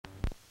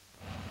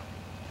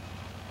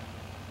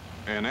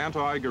An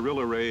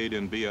anti-guerrilla raid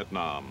in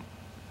Vietnam.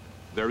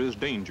 There is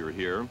danger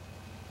here,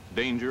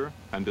 danger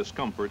and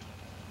discomfort,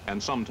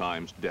 and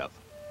sometimes death.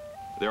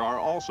 There are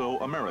also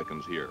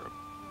Americans here,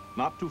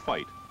 not to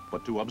fight,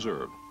 but to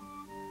observe.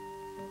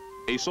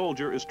 A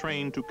soldier is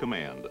trained to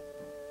command,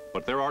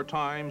 but there are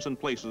times and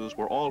places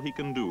where all he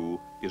can do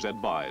is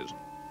advise.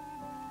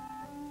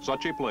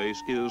 Such a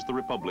place is the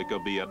Republic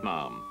of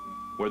Vietnam,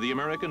 where the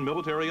American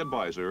military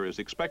advisor is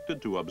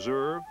expected to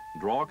observe,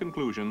 draw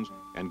conclusions,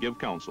 and give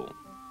counsel.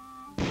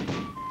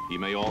 He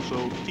may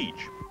also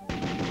teach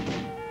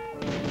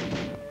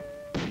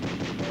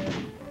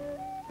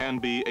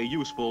and be a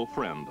useful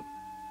friend.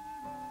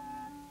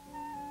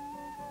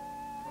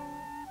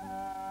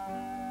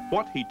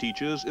 What he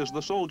teaches is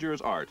the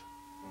soldier's art.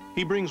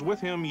 He brings with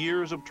him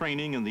years of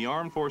training in the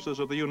armed forces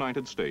of the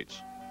United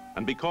States,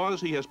 and because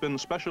he has been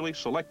specially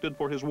selected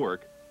for his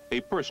work,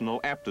 a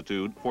personal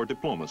aptitude for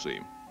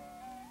diplomacy.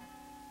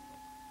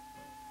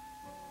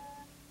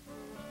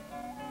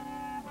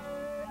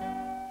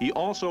 He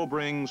also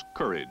brings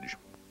courage.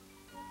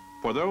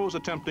 For those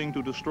attempting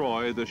to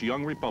destroy this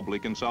young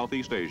republic in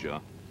Southeast Asia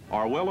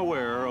are well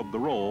aware of the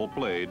role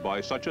played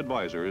by such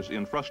advisors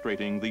in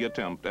frustrating the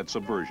attempt at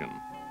subversion.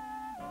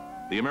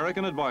 The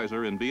American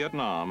advisor in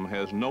Vietnam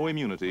has no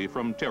immunity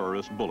from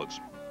terrorist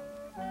bullets.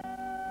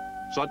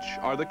 Such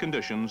are the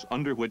conditions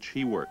under which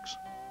he works.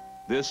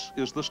 This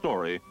is the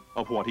story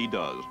of what he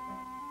does.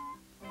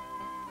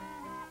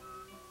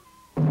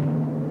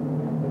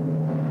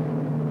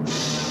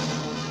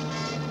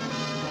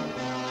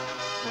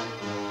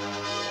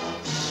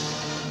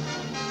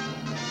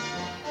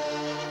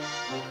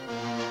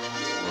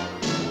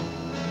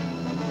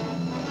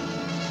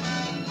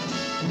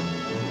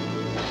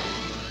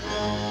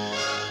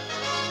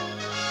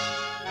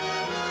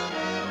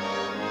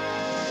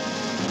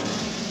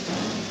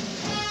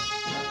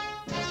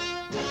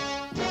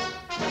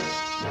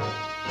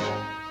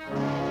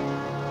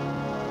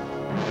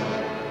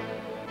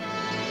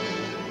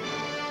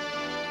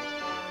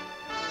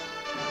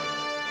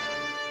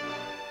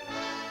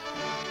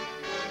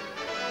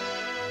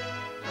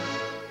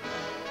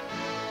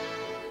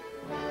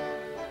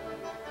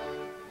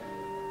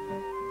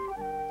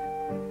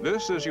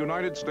 This is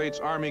United States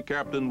Army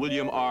Captain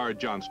William R.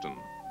 Johnston.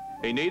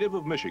 A native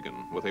of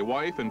Michigan with a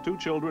wife and 2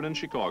 children in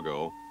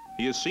Chicago,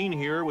 he is seen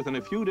here within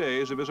a few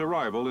days of his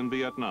arrival in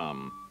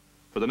Vietnam.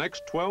 For the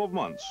next 12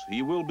 months,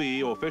 he will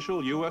be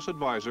official U.S.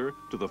 advisor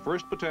to the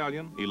 1st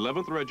Battalion,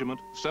 11th Regiment,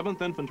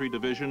 7th Infantry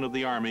Division of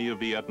the Army of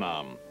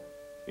Vietnam.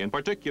 In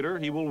particular,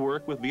 he will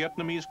work with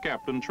Vietnamese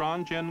Captain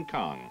Tran Chen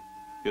Cang.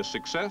 His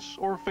success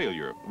or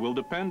failure will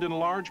depend in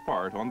large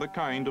part on the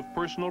kind of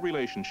personal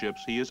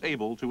relationships he is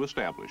able to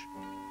establish.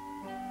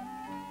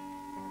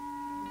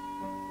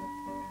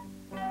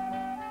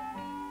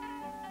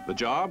 The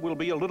job will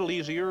be a little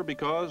easier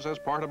because, as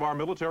part of our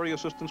military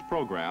assistance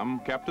program,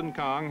 Captain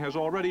Cang has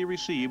already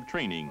received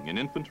training in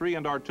infantry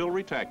and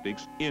artillery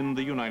tactics in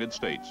the United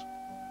States.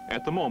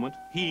 At the moment,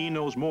 he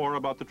knows more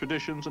about the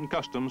traditions and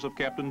customs of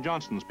Captain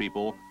Johnston's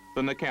people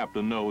than the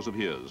captain knows of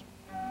his.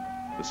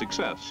 The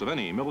success of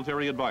any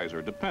military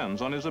advisor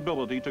depends on his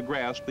ability to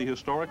grasp the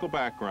historical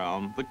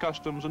background, the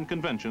customs and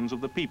conventions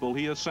of the people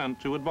he is sent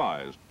to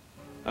advise.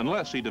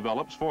 Unless he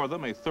develops for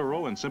them a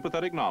thorough and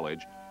sympathetic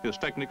knowledge, his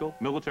technical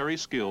military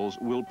skills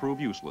will prove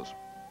useless.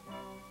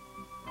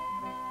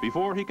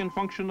 Before he can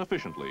function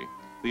efficiently,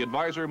 the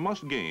advisor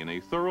must gain a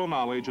thorough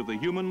knowledge of the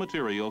human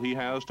material he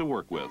has to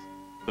work with,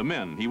 the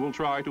men he will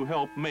try to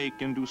help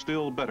make into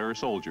still better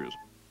soldiers.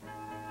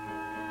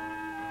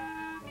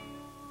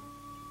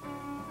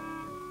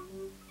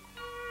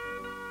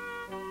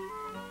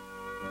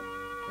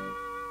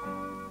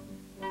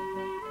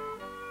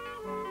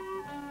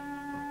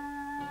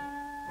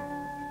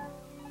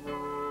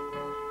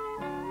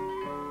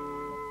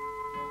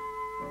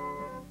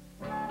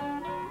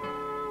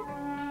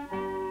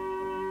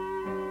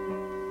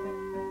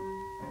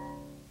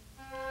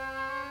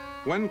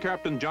 When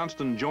Captain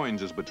Johnston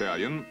joins his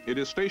battalion, it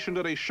is stationed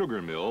at a sugar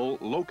mill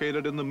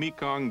located in the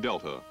Mekong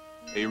Delta,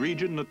 a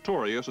region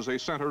notorious as a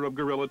center of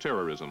guerrilla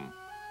terrorism.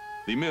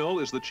 The mill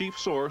is the chief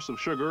source of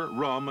sugar,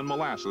 rum, and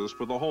molasses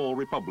for the whole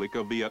Republic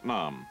of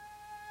Vietnam.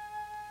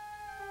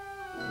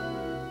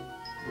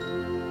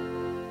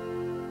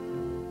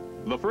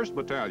 The 1st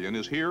Battalion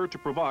is here to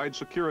provide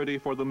security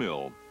for the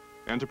mill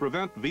and to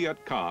prevent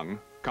Viet Cong,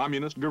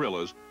 communist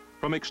guerrillas,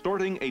 from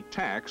extorting a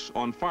tax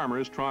on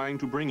farmers trying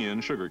to bring in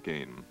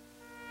sugarcane.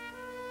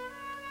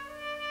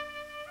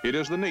 It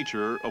is the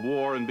nature of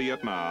war in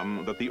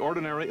Vietnam that the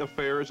ordinary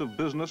affairs of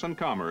business and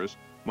commerce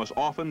must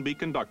often be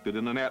conducted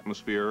in an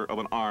atmosphere of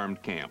an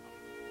armed camp.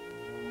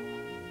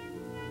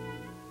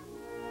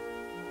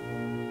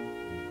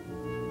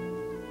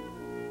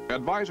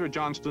 Advisor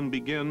Johnston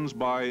begins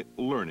by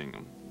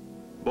learning,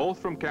 both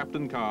from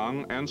Captain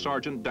Cang and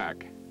Sergeant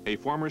Dak, a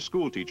former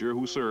schoolteacher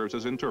who serves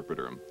as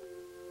interpreter.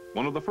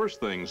 One of the first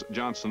things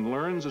Johnston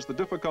learns is the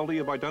difficulty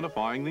of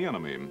identifying the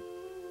enemy.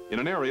 In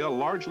an area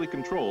largely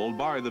controlled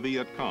by the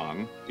Viet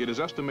Cong, it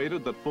is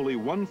estimated that fully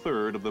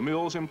 1/3 of the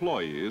mill's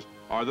employees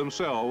are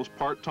themselves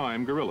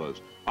part-time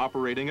guerrillas,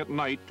 operating at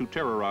night to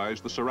terrorize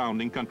the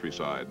surrounding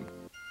countryside.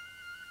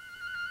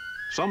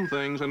 Some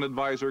things an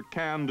advisor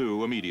can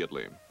do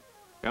immediately.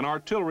 An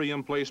artillery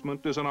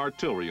emplacement is an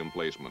artillery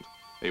emplacement.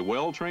 A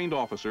well-trained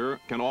officer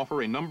can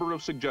offer a number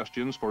of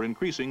suggestions for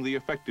increasing the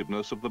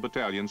effectiveness of the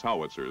battalion's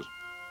howitzers.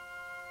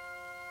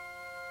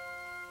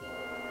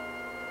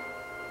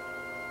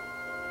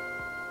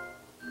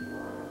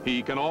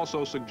 He can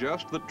also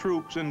suggest that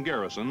troops in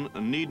garrison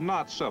need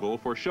not settle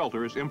for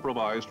shelters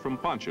improvised from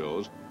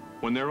ponchos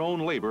when their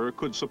own labor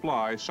could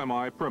supply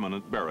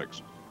semi-permanent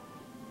barracks.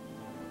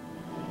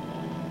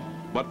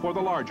 But for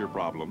the larger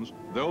problems,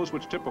 those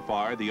which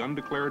typify the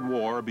undeclared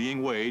war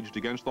being waged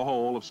against the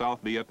whole of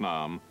South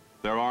Vietnam,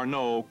 there are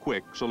no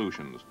quick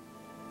solutions.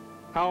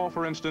 How,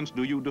 for instance,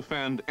 do you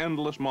defend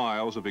endless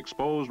miles of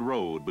exposed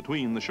road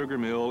between the sugar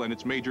mill and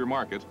its major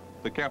market,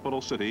 the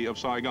capital city of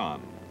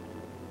Saigon?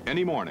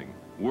 Any morning,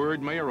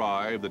 word may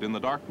arrive that in the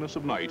darkness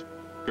of night,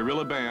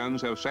 guerrilla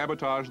bands have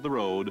sabotaged the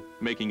road,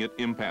 making it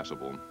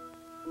impassable.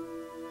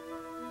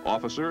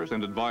 Officers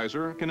and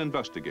advisor can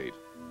investigate,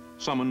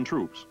 summon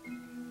troops,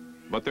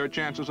 but their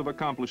chances of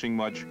accomplishing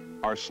much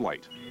are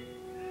slight.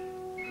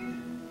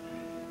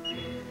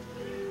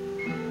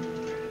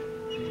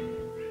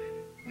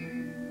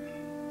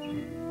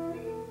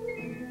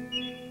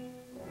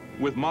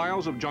 With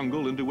miles of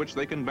jungle into which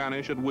they can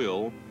vanish at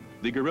will,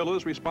 the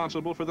guerrillas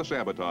responsible for the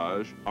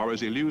sabotage are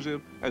as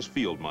elusive as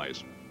field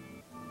mice.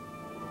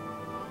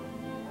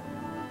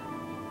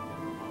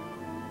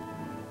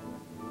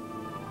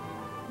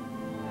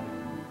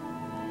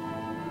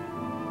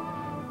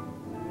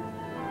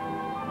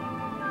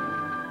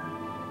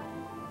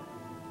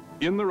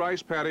 In the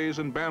rice paddies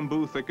and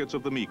bamboo thickets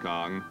of the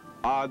Mekong,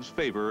 odds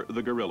favor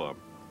the guerrilla.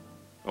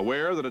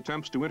 Aware that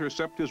attempts to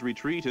intercept his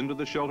retreat into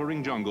the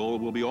sheltering jungle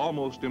will be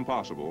almost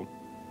impossible,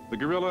 the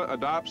guerrilla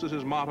adopts as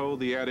his motto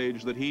the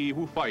adage that he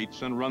who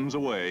fights and runs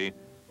away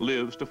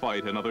lives to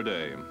fight another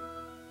day.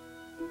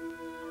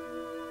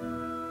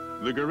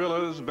 The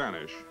guerrillas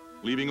vanish,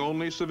 leaving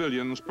only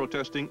civilians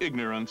protesting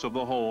ignorance of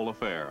the whole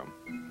affair.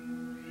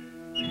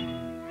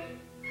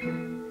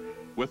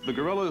 With the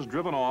guerrillas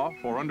driven off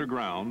or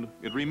underground,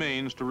 it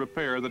remains to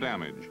repair the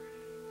damage,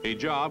 a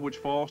job which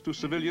falls to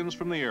civilians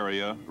from the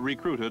area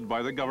recruited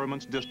by the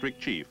government's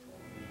district chief.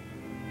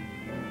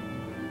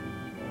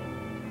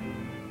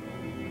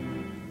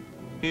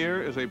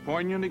 Here is a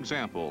poignant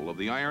example of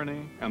the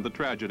irony and the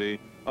tragedy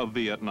of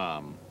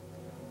Vietnam.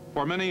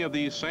 For many of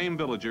these same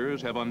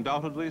villagers have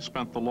undoubtedly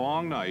spent the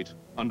long night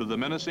under the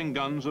menacing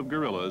guns of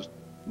guerrillas,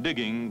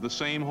 digging the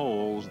same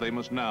holes they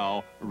must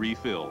now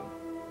refill.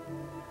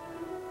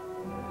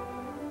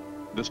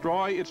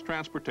 Destroy its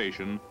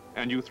transportation,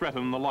 and you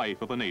threaten the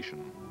life of a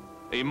nation.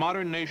 A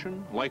modern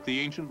nation, like the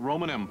ancient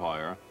Roman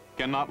Empire,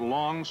 cannot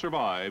long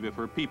survive if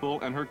her people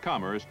and her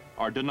commerce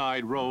are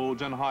denied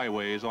roads and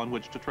highways on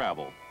which to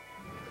travel.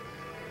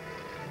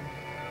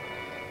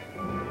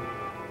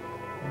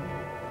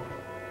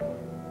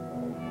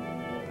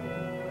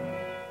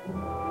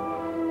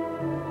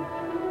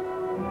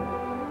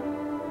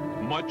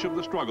 Much of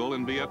the struggle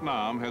in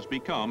Vietnam has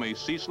become a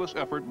ceaseless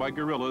effort by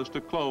guerrillas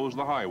to close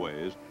the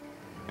highways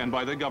and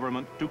by the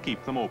government to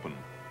keep them open.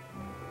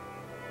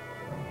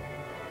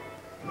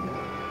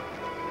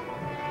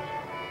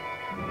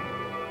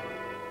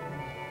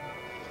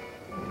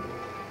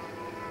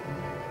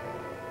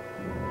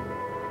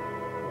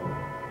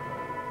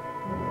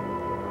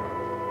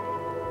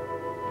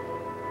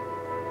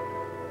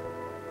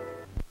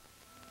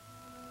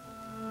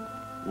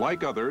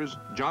 Like others,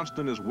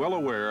 Johnston is well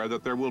aware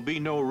that there will be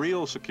no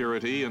real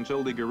security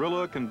until the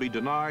guerrilla can be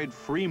denied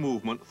free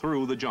movement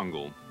through the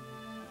jungle.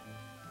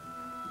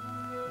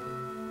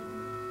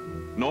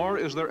 Nor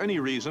is there any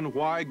reason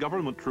why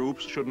government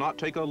troops should not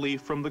take a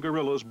leaf from the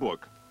guerrillas'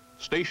 book,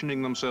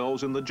 stationing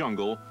themselves in the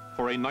jungle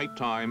for a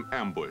nighttime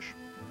ambush.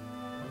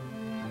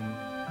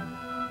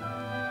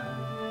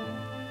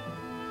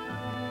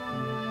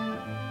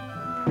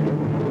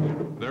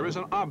 There is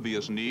an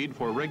obvious need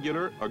for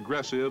regular,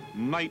 aggressive,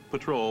 night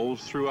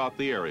patrols throughout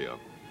the area.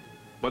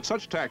 But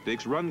such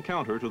tactics run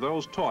counter to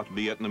those taught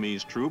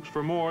Vietnamese troops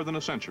for more than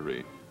a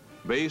century,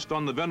 based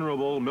on the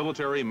venerable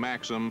military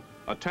maxim,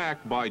 attack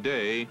by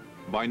day,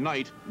 by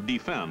night,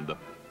 defend.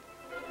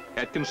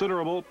 At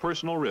considerable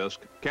personal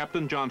risk,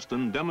 Captain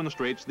Johnston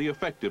demonstrates the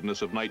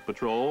effectiveness of night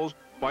patrols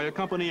by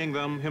accompanying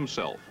them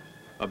himself.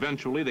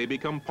 Eventually, they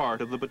become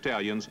part of the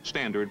battalion's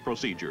standard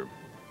procedure.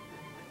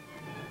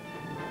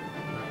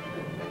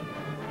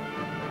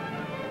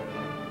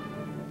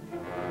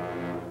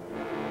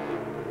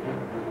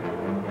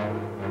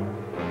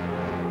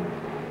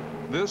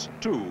 This,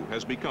 too,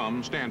 has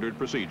become standard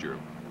procedure.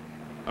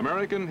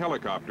 American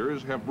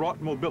helicopters have brought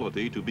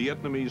mobility to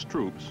Vietnamese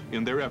troops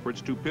in their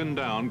efforts to pin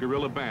down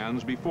guerrilla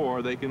bands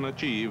before they can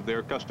achieve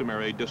their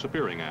customary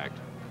disappearing act.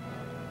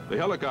 The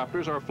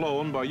helicopters are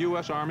flown by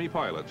U.S. Army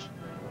pilots.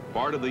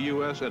 Part of the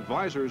U.S.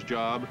 advisor's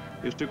job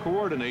is to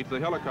coordinate the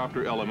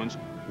helicopter elements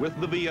with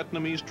the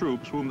Vietnamese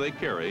troops whom they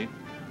carry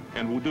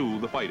and who do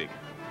the fighting.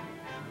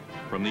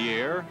 From the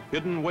air,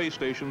 hidden way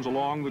stations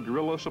along the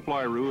guerrilla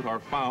supply route are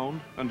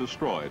found and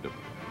destroyed.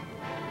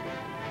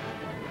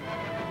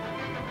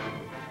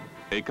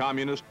 A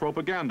communist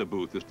propaganda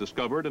booth is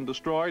discovered and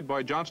destroyed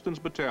by Johnston's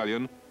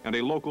battalion and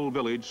a local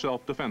village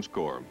self-defense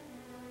corps.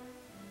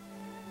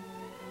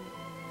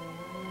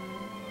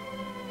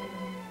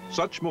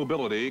 Such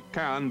mobility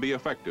can be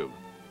effective.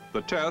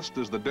 The test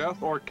is the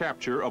death or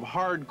capture of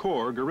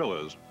hardcore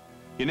guerrillas.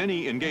 In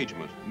any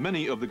engagement,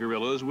 many of the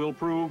guerrillas will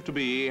prove to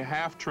be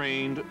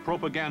half-trained,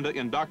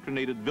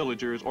 propaganda-indoctrinated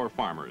villagers or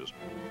farmers.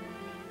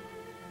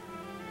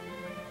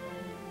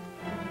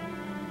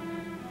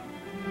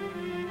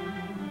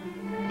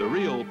 The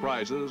real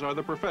prizes are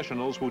the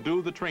professionals who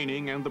do the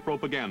training and the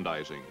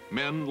propagandizing.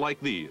 Men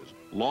like these,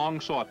 long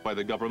sought by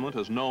the government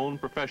as known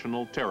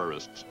professional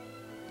terrorists.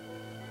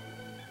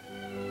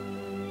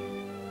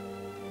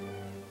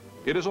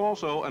 It is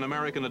also an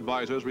American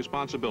advisor's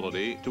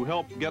responsibility to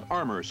help get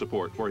armor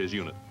support for his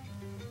unit.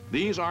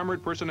 These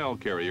armored personnel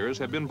carriers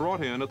have been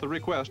brought in at the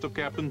request of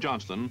Captain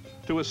Johnston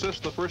to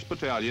assist the 1st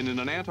Battalion in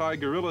an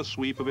anti-guerrilla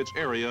sweep of its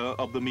area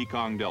of the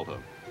Mekong Delta.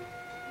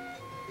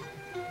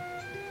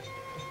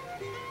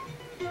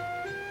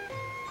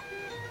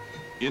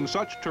 In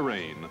such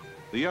terrain,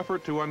 the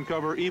effort to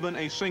uncover even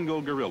a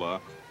single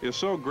guerrilla is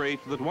so great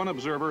that one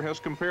observer has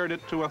compared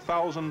it to a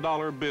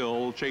 $1,000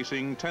 bill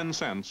chasing 10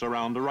 cents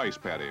around a rice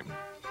paddy.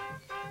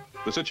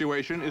 The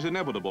situation is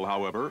inevitable,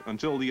 however,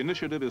 until the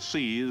initiative is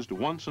seized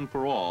once and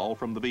for all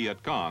from the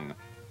Viet Cong.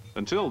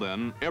 Until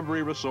then,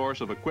 every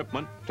resource of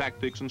equipment,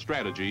 tactics, and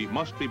strategy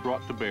must be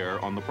brought to bear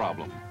on the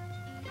problem.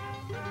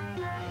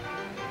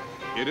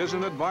 It is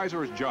an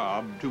advisor's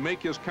job to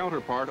make his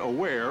counterpart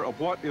aware of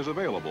what is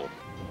available.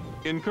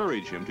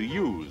 Encourage him to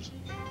use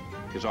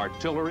his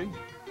artillery,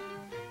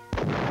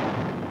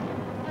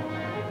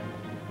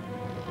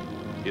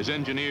 his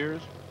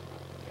engineers,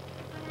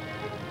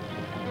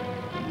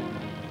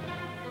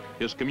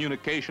 his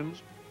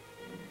communications,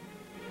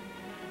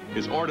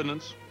 his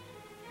ordnance,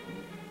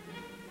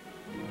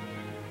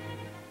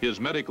 his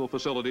medical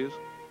facilities,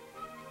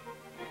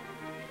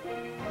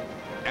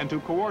 and to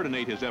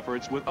coordinate his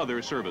efforts with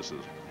other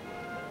services.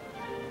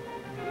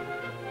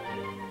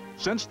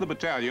 Since the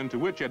battalion to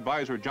which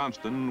Advisor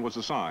Johnston was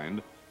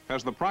assigned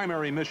has the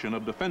primary mission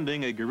of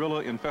defending a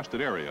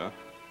guerrilla-infested area,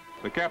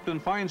 the captain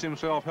finds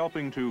himself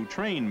helping to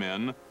train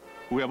men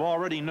who have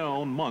already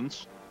known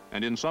months,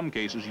 and in some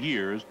cases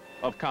years,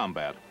 of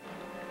combat.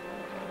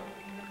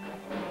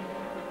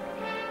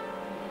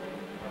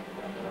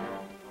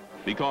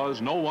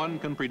 Because no one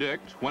can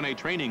predict when a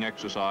training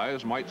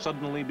exercise might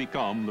suddenly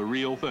become the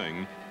real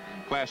thing,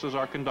 classes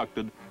are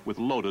conducted with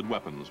loaded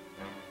weapons.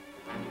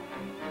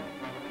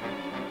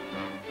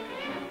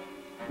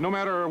 No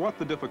matter what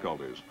the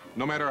difficulties,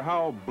 no matter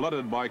how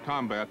blooded by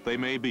combat they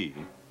may be,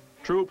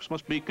 troops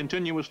must be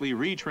continuously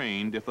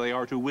retrained if they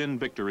are to win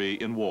victory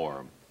in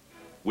war.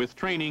 With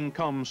training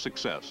comes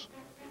success.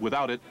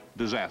 Without it,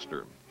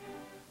 disaster.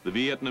 The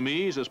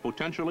Vietnamese is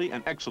potentially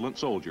an excellent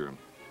soldier.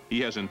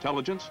 He has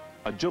intelligence,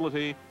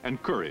 agility,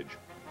 and courage.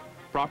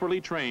 Properly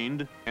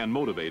trained and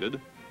motivated,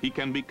 he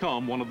can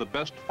become one of the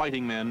best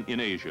fighting men in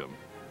Asia.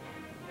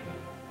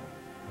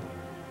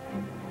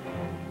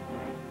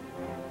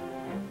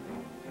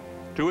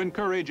 To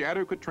encourage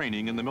adequate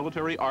training in the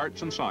military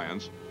arts and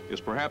science is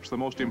perhaps the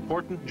most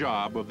important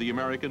job of the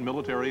American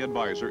military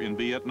advisor in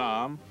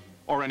Vietnam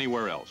or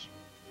anywhere else.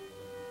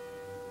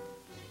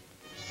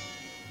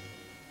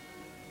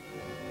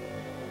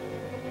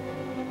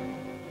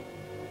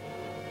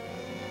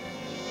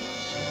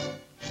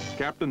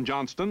 Captain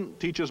Johnston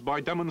teaches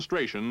by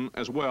demonstration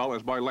as well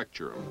as by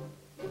lecture.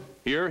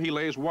 Here he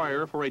lays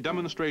wire for a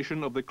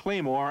demonstration of the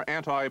Claymore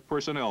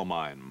anti-personnel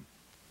mine,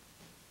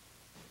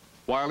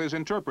 while his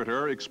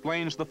interpreter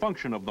explains the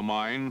function of the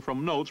mine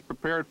from notes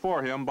prepared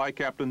for him by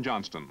Captain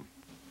Johnston.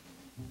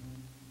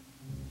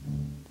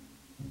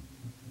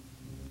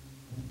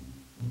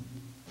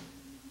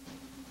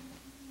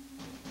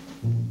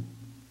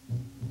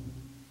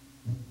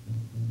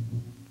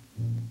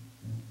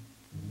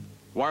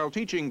 While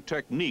teaching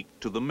technique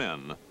to the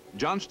men,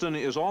 Johnston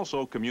is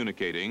also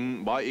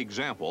communicating, by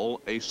example,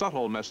 a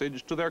subtle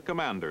message to their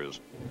commanders.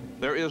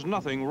 There is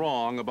nothing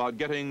wrong about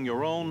getting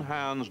your own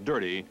hands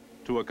dirty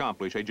to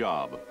accomplish a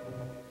job.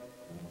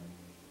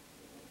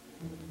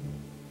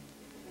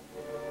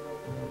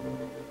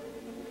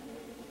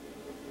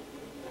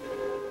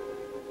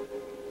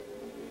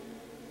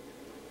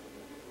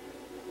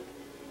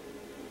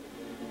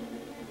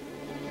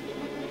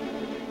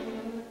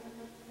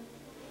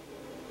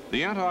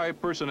 The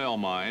anti-personnel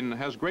mine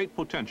has great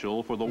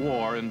potential for the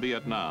war in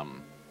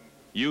Vietnam.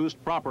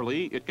 Used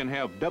properly, it can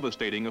have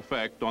devastating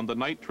effect on the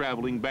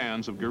night-traveling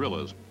bands of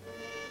guerrillas.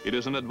 It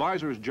is an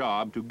advisor's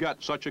job to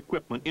get such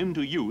equipment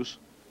into use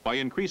by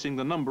increasing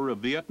the number of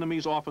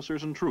Vietnamese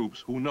officers and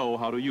troops who know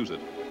how to use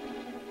it.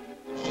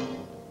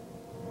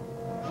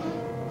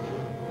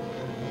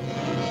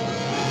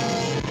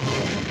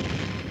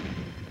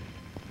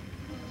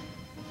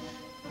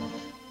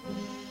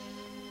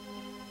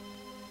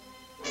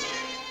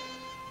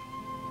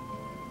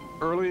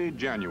 early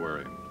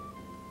January.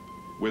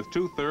 With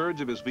 2/3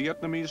 of his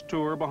Vietnamese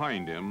tour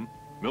behind him,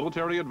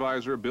 military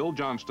advisor Bill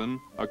Johnston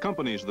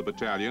accompanies the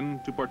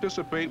battalion to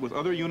participate with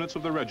other units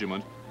of the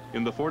regiment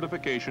in the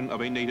fortification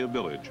of a native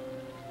village.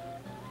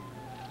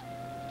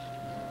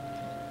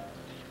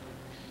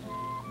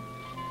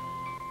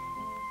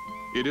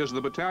 It is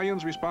the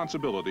battalion's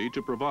responsibility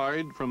to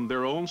provide from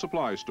their own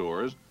supply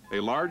stores a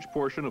large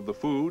portion of the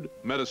food,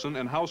 medicine,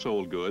 and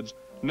household goods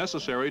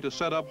necessary to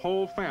set up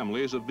whole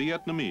families of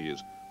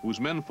Vietnamese whose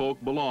menfolk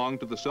belong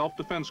to the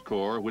Self-Defense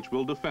Corps which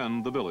will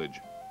defend the village.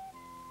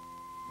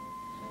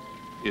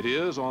 It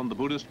is, on the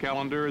Buddhist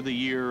calendar, the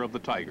year of the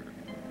tiger.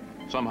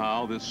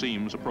 Somehow this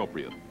seems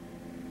appropriate.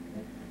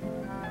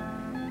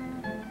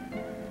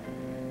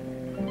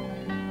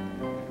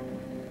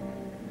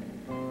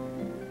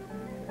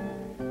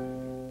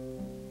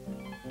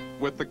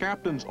 With the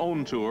captain's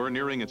own tour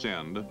nearing its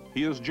end,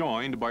 he is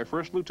joined by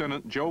First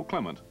Lieutenant Joe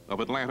Clement of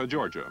Atlanta,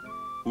 Georgia,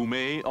 who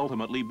may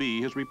ultimately be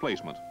his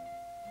replacement.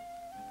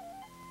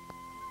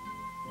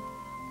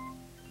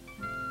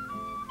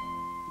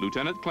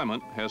 Lieutenant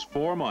Clement has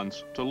 4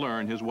 months to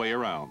learn his way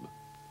around.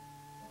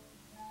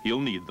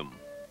 He'll need them.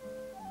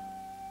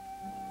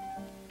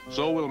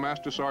 So will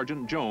Master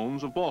Sergeant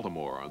Jones of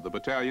Baltimore, the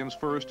battalion's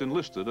first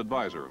enlisted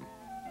advisor.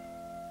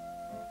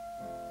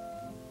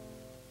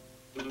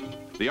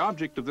 The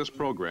object of this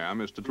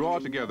program is to draw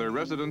together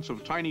residents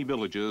of tiny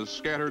villages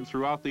scattered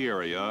throughout the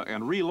area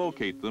and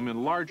relocate them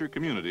in larger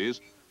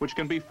communities which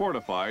can be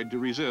fortified to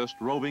resist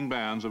roving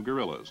bands of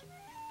guerrillas.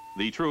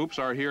 The troops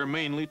are here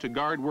mainly to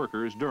guard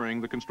workers during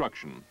the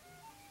construction.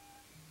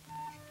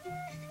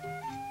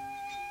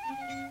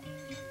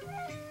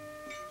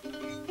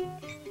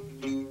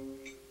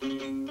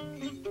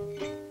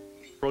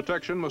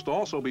 Protection must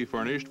also be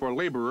furnished for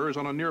laborers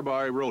on a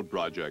nearby road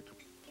project.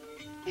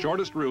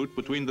 Shortest route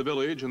between the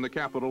village and the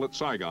capital at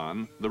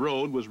Saigon, the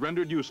road was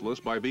rendered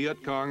useless by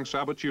Viet Cong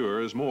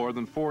saboteurs more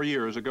than 4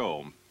 years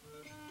ago.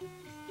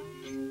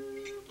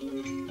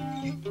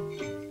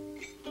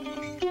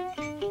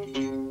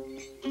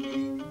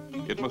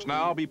 It must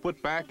now be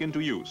put back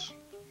into use,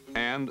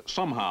 and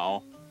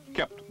somehow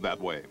kept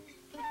that way.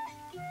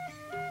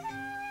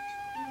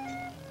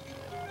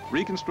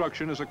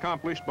 Reconstruction is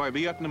accomplished by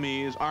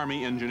Vietnamese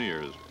Army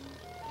engineers.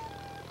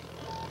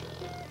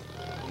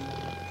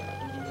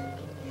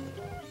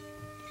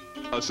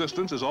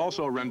 Assistance is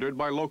also rendered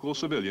by local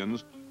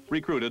civilians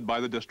recruited by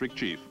the district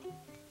chief.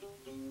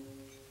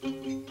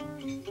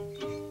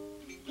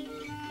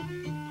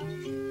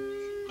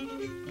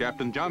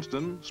 Captain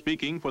Johnston,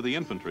 speaking for the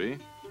infantry,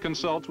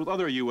 consults with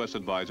other U.S.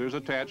 advisors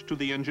attached to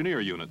the engineer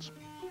units.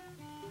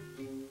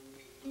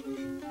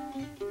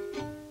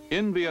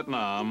 In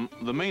Vietnam,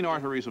 the main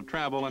arteries of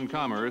travel and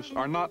commerce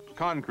are not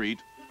concrete,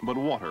 but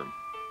water.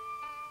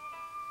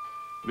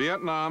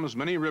 Vietnam's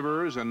many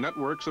rivers and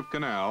networks of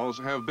canals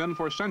have been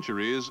for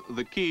centuries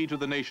the key to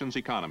the nation's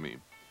economy.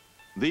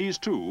 These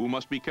too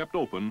must be kept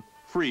open,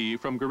 free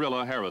from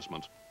guerrilla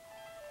harassment.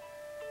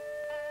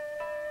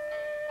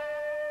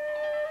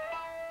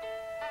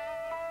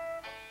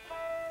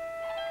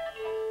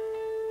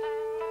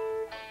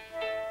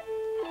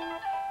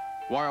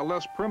 While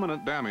less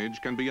permanent damage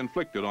can be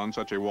inflicted on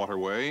such a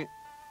waterway,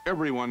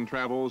 everyone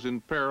travels in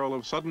peril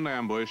of sudden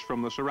ambush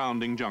from the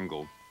surrounding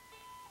jungle.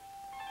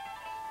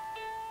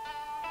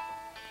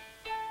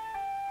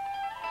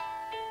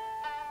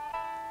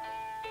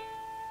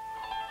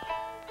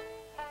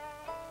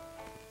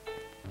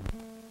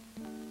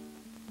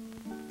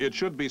 It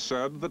should be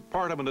said that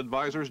part of an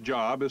advisor's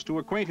job is to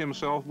acquaint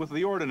himself with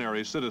the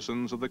ordinary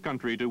citizens of the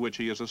country to which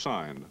he is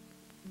assigned.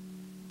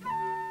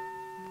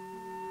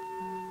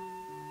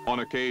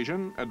 On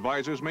occasion,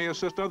 advisors may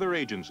assist other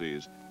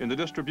agencies in the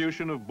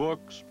distribution of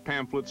books,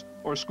 pamphlets,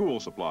 or school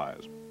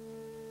supplies.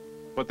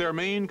 But their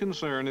main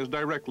concern is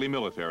directly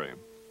military.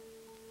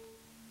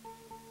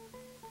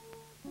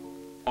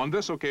 On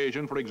this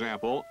occasion, for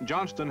example,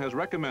 Johnston has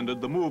recommended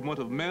the movement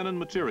of men and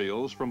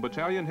materials from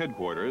battalion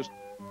headquarters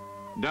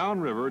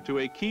downriver to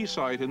a key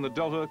site in the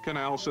Delta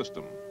Canal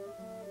system.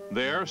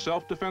 There,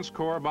 Self-Defense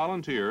Corps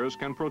volunteers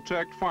can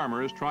protect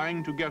farmers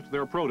trying to get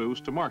their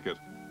produce to market,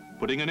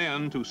 putting an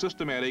end to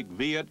systematic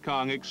Viet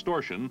Cong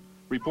extortion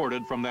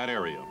reported from that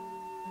area.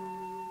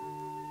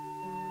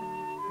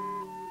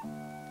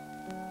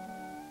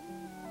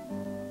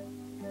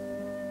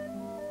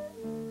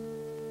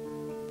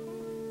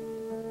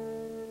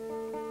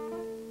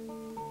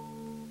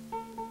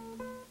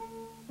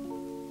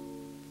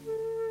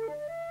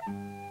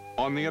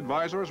 On the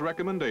advisor's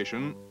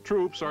recommendation,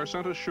 troops are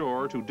sent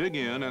ashore to dig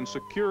in and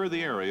secure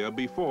the area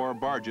before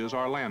barges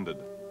are landed.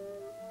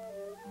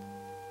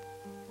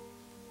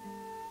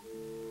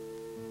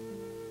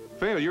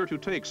 Failure to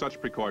take such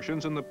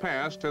precautions in the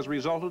past has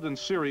resulted in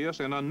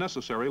serious and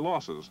unnecessary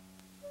losses.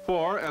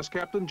 For, as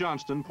Captain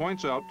Johnston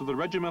points out to the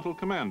regimental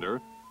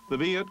commander, the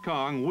Viet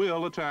Cong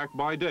will attack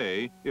by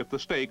day if the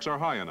stakes are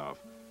high enough,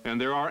 and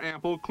there are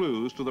ample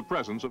clues to the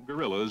presence of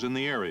guerrillas in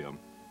the area.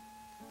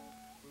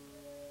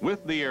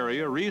 With the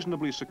area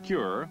reasonably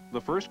secure, the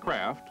first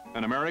craft,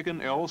 an American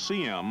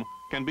LCM,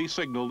 can be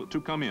signaled to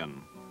come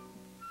in.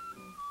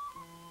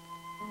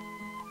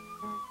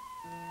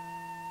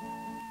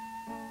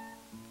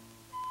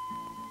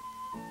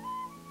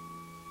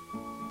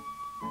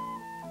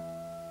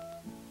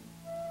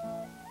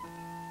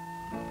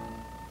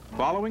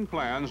 Following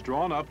plans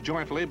drawn up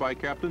jointly by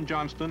Captain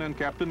Johnston and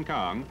Captain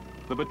Kang,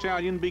 the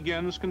battalion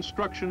begins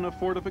construction of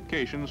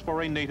fortifications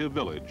for a native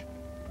village,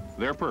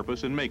 their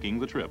purpose in making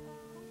the trip.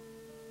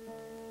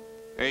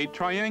 A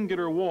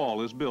triangular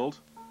wall is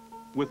built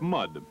with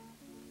mud.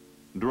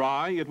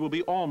 Dry, it will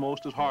be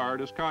almost as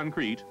hard as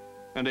concrete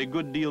and a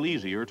good deal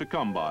easier to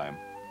come by.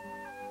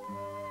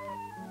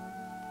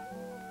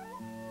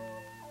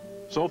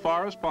 So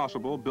far as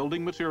possible,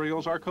 building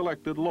materials are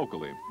collected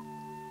locally.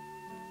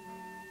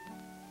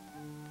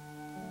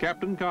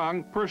 Captain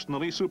Kang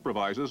personally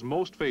supervises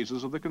most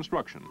phases of the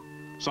construction,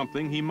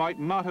 something he might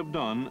not have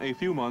done a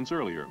few months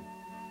earlier.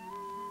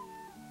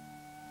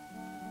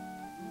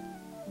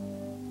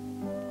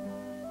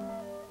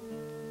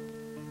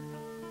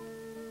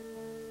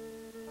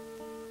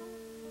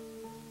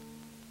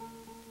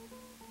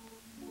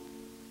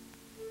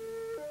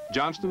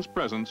 Johnston's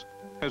presence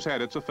has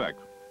had its effect.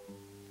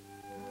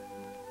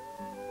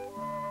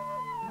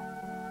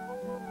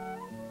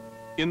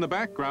 In the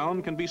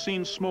background can be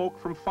seen smoke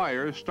from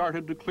fires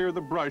started to clear the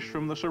brush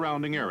from the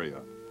surrounding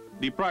area,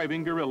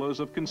 depriving guerrillas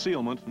of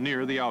concealment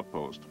near the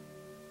outpost.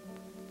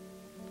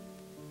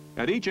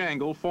 At each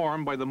angle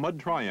formed by the mud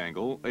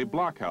triangle, a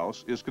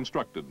blockhouse is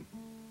constructed.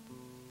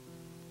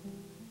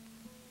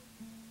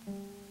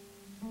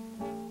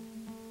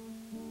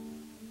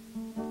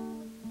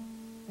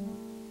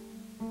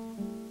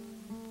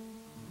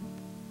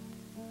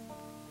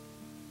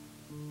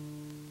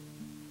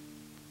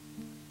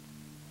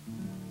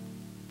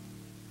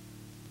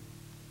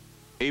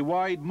 A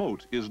wide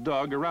moat is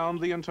dug around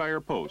the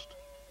entire post,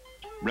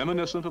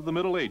 reminiscent of the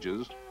Middle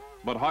Ages,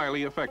 but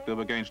highly effective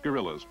against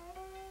guerrillas.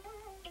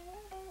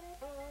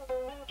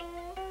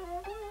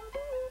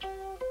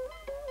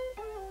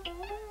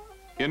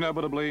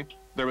 Inevitably,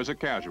 there is a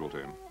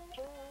casualty.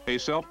 A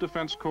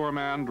self-defense corps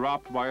man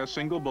dropped by a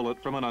single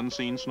bullet from an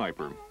unseen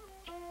sniper.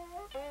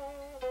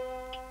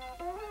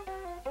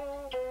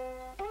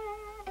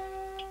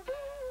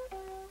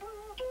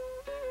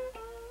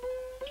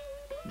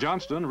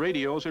 Johnston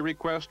radios a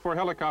request for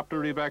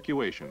helicopter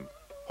evacuation,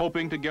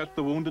 hoping to get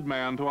the wounded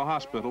man to a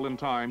hospital in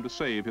time to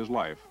save his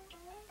life.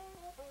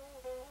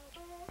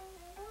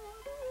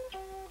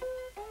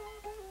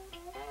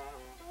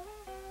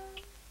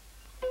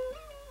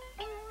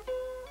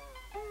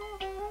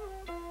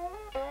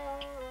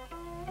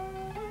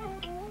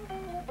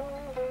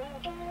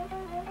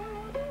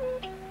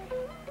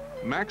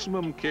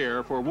 Maximum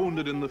care for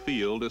wounded in the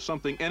field is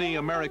something any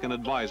American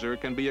advisor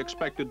can be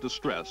expected to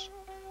stress,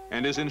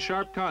 and is in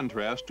sharp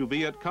contrast to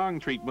Viet Cong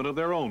treatment of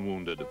their own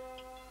wounded.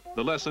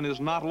 The lesson is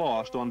not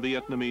lost on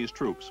Vietnamese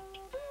troops.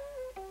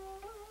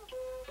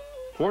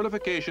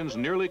 Fortifications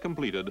nearly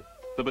completed,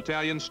 the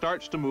battalion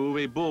starts to move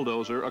a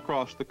bulldozer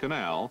across the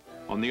canal,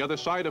 on the other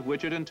side of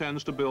which it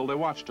intends to build a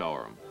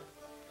watchtower.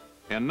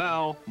 And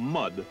now,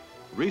 mud,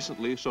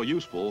 recently so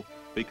useful,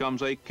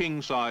 becomes a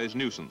king-size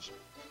nuisance.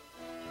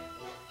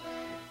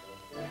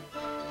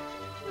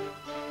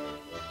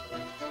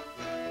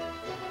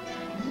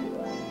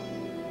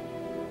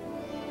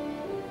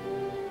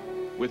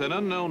 With an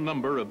unknown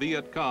number of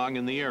Viet Cong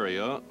in the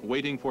area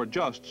waiting for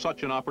just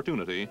such an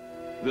opportunity,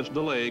 this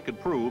delay could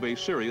prove a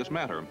serious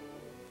matter.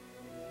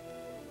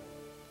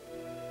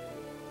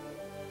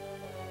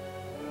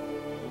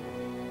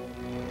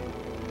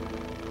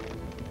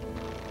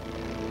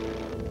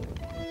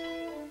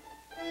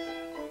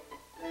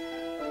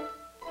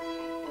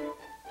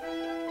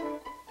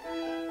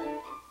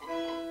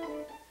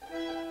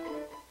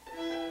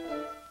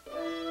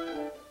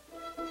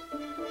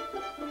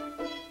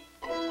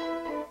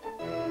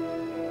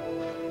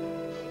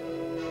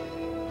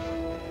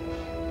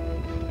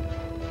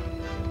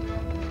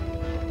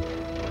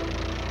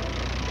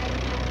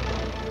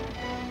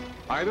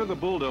 Either the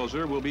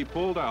bulldozer will be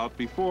pulled out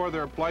before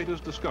their plight is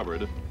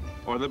discovered,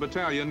 or the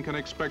battalion can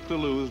expect to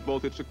lose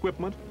both its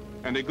equipment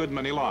and a good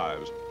many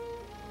lives.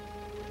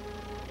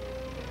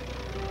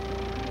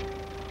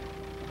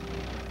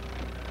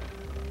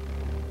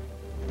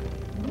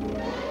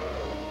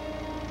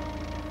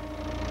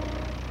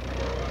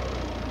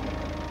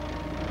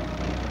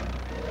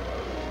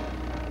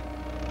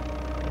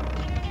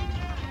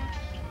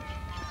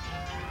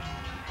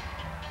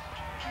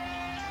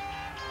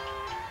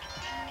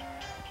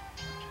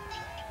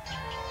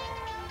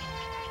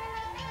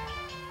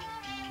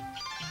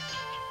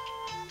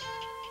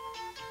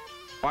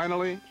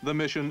 Finally, the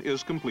mission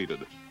is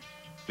completed.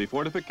 The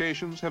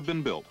fortifications have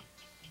been built.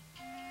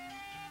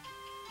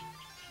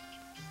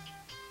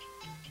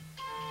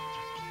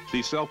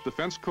 The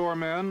Self-Defense Corps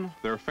men,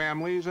 their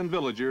families, and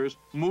villagers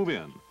move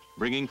in,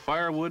 bringing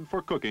firewood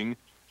for cooking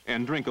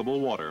and drinkable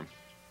water.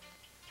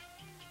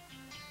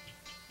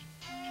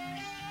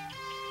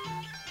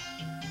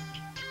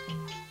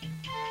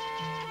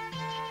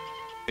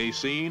 A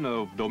scene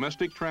of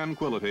domestic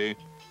tranquility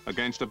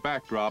against a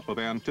backdrop of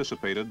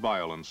anticipated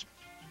violence.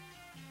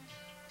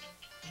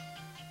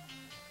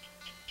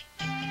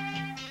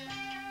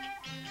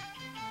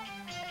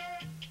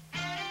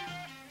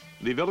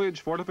 The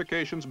village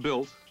fortifications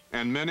built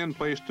and men in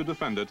place to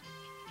defend it,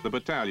 the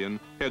battalion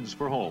heads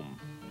for home.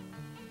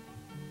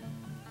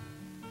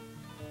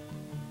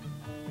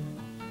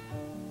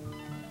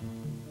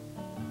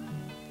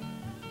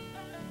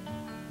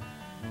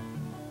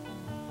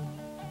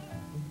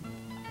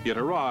 It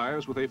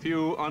arrives with a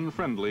few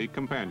unfriendly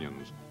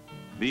companions,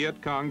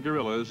 Viet Cong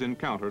guerrillas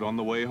encountered on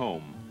the way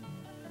home.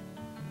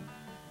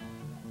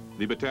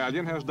 The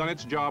battalion has done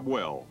its job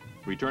well,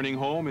 returning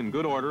home in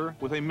good order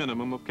with a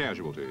minimum of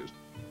casualties.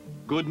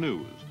 Good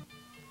news.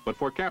 But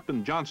for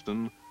Captain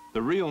Johnston,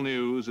 the real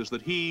news is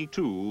that he,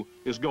 too,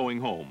 is going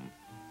home.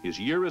 His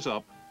year is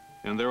up,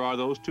 and there are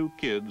those 2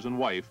 kids and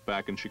wife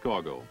back in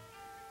Chicago.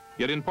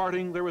 Yet in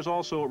parting, there is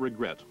also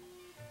regret.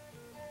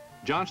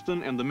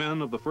 Johnston and the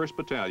men of the 1st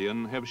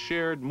Battalion have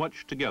shared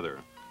much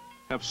together,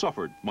 have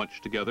suffered much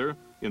together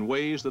in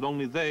ways that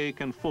only they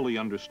can fully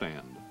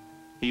understand.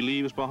 He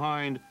leaves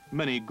behind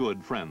many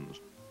good friends.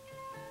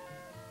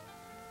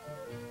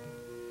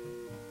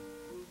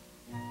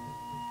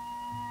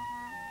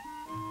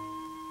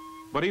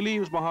 But he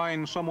leaves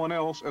behind someone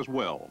else as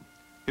well,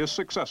 his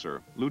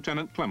successor,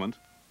 Lieutenant Clement,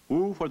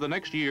 who for the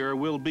next year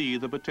will be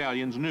the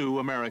battalion's new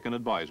American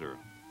advisor.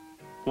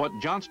 What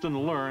Johnston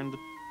learned,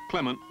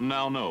 Clement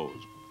now knows.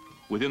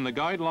 Within the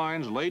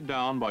guidelines laid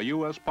down by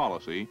U.S.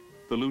 policy,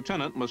 the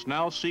lieutenant must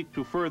now seek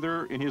to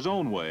further in his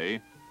own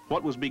way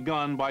what was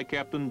begun by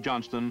Captain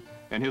Johnston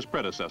and his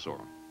predecessor.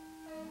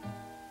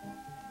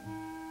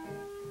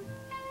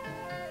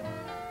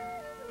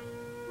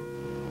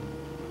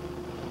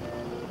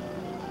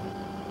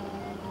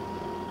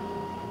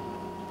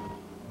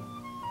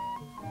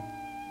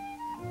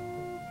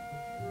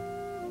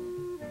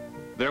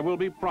 There will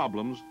be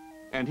problems,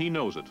 and he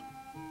knows it.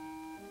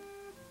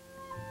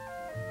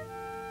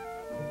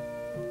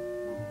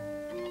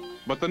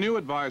 But the new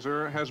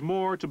advisor has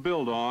more to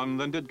build on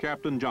than did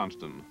Captain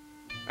Johnston,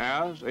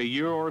 as, a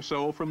year or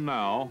so from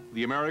now,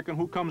 the American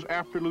who comes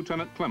after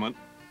Lieutenant Clement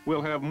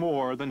will have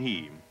more than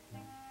he.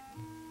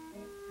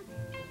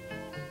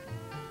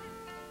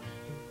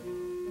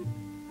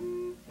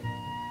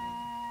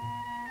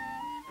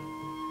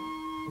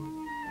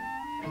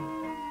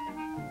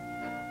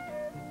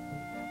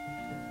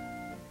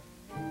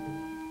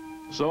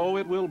 So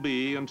it will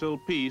be until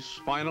peace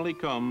finally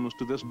comes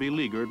to this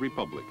beleaguered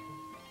republic.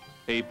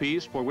 A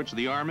peace for which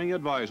the Army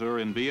advisor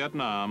in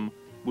Vietnam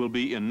will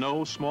be in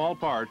no small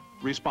part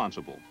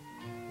responsible.